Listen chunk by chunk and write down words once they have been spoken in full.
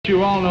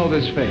you all know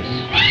this face.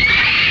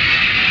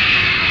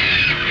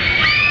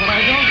 But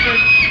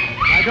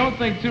I don't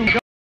think too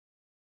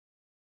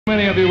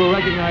many of you will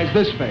recognize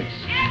this face.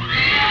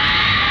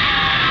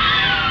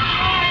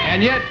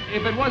 And yet,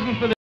 if it wasn't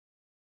for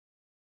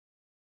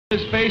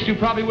this face, you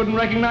probably wouldn't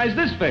recognize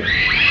this face.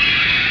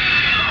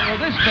 Or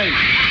this face.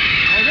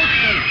 Or this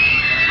face.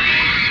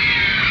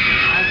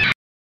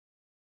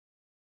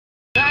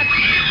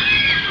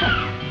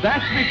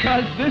 That's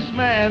because this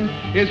man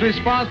is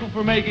responsible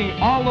for making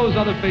all those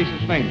other faces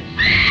famous.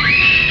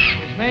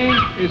 His name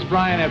is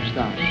Brian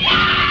Epstein.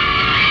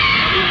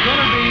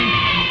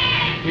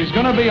 He's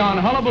gonna be on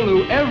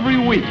Hullabaloo every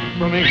week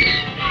from England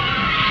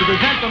to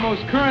present the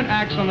most current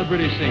acts on the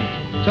British scene.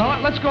 So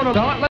let's go to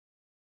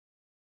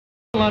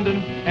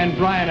London and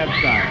Brian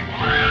Epstein.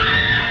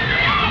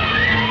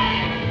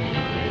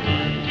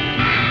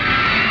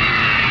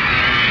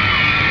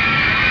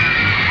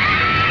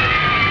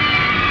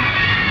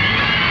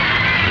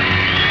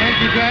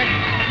 Jack,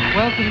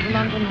 welcome to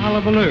London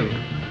Hullabaloo.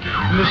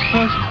 In this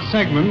first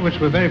segment, which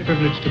we're very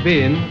privileged to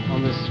be in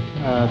on this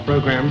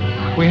program,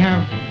 we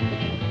have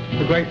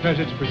the great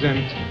pleasure to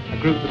present a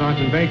group that I've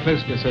been very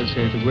closely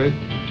associated with,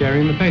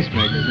 Gerry The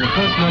Pacemakers. And the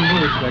first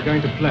number which they're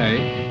going to play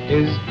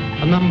is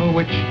a number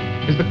which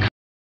is the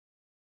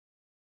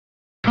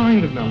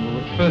kind of number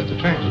which first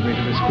attracted me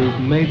to this group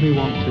and made me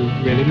want to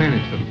really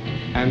manage them.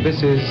 And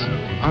this is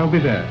I'll Be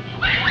There.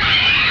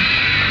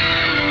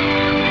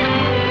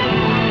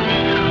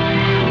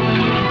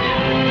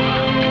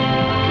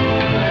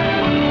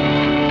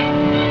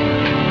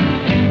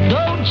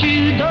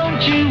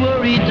 Don't you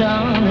worry,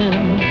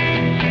 darling.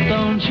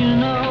 Don't you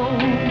know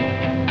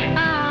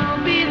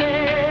I'll be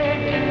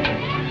there?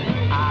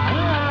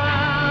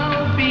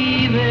 I'll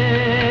be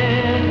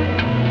there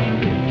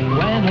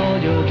when all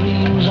your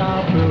dreams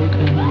are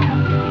broken.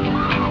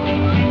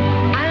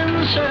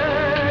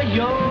 Answer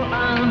your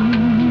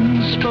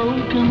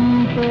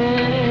unspoken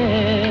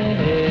prayer.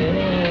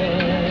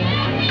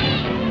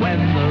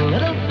 When the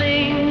little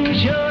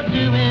things you're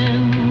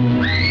doing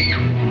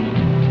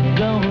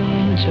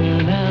don't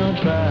turn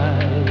out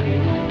right.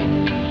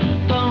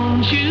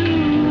 Don't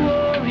you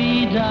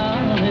worry,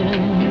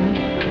 darling,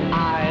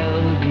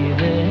 I'll be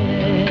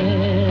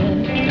there.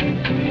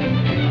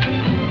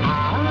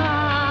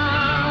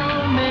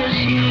 I'll miss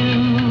you,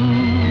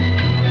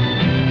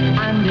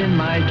 and in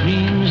my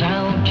dreams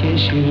I'll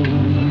kiss you,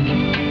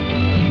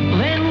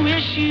 then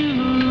wish you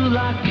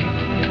luck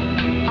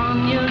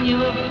on your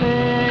new affair.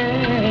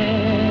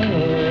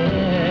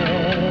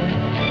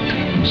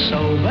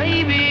 So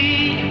baby,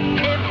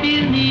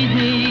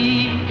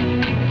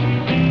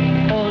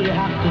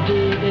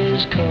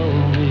 call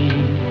me,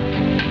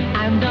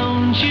 and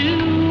don't you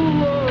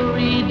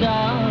worry,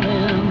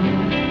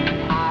 darling,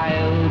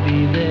 I'll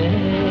be there.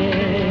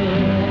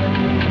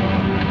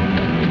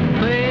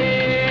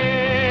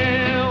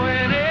 There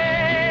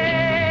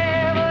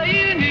whenever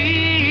you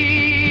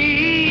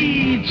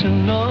need to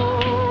know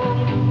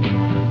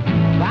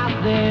that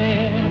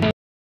there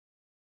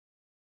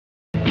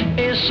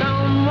is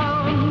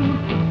someone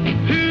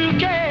who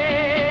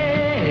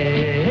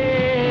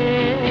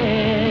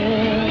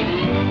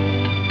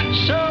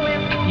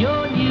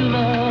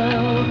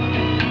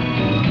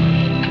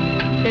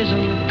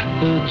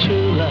the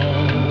true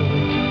love.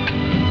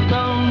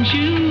 Don't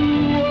you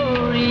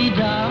worry,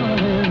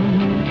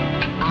 darling,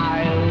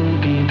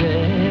 I'll be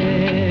there.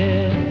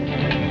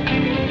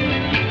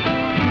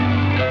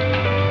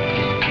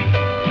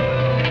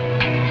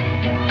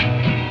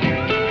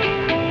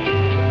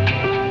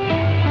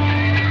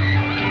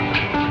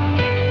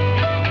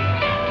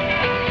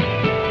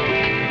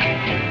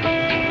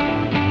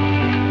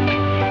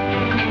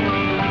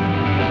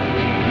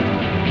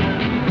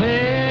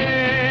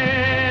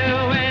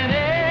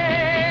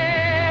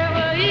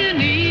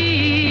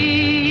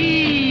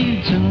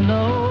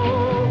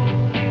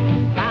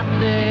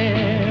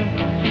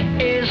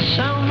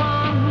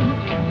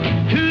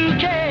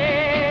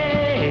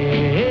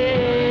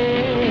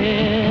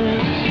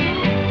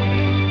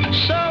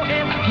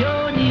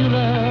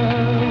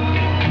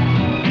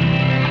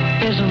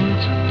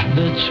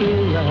 The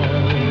true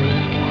love.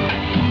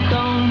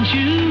 Don't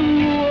you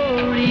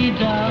worry,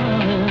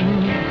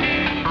 darling,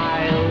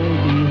 I'll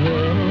be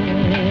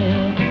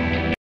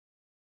there.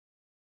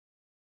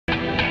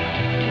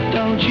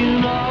 Don't you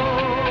know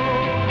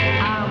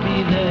I'll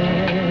be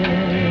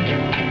there?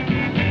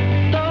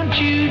 Don't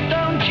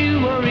you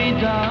worry,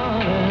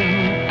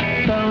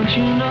 darling, don't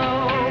you know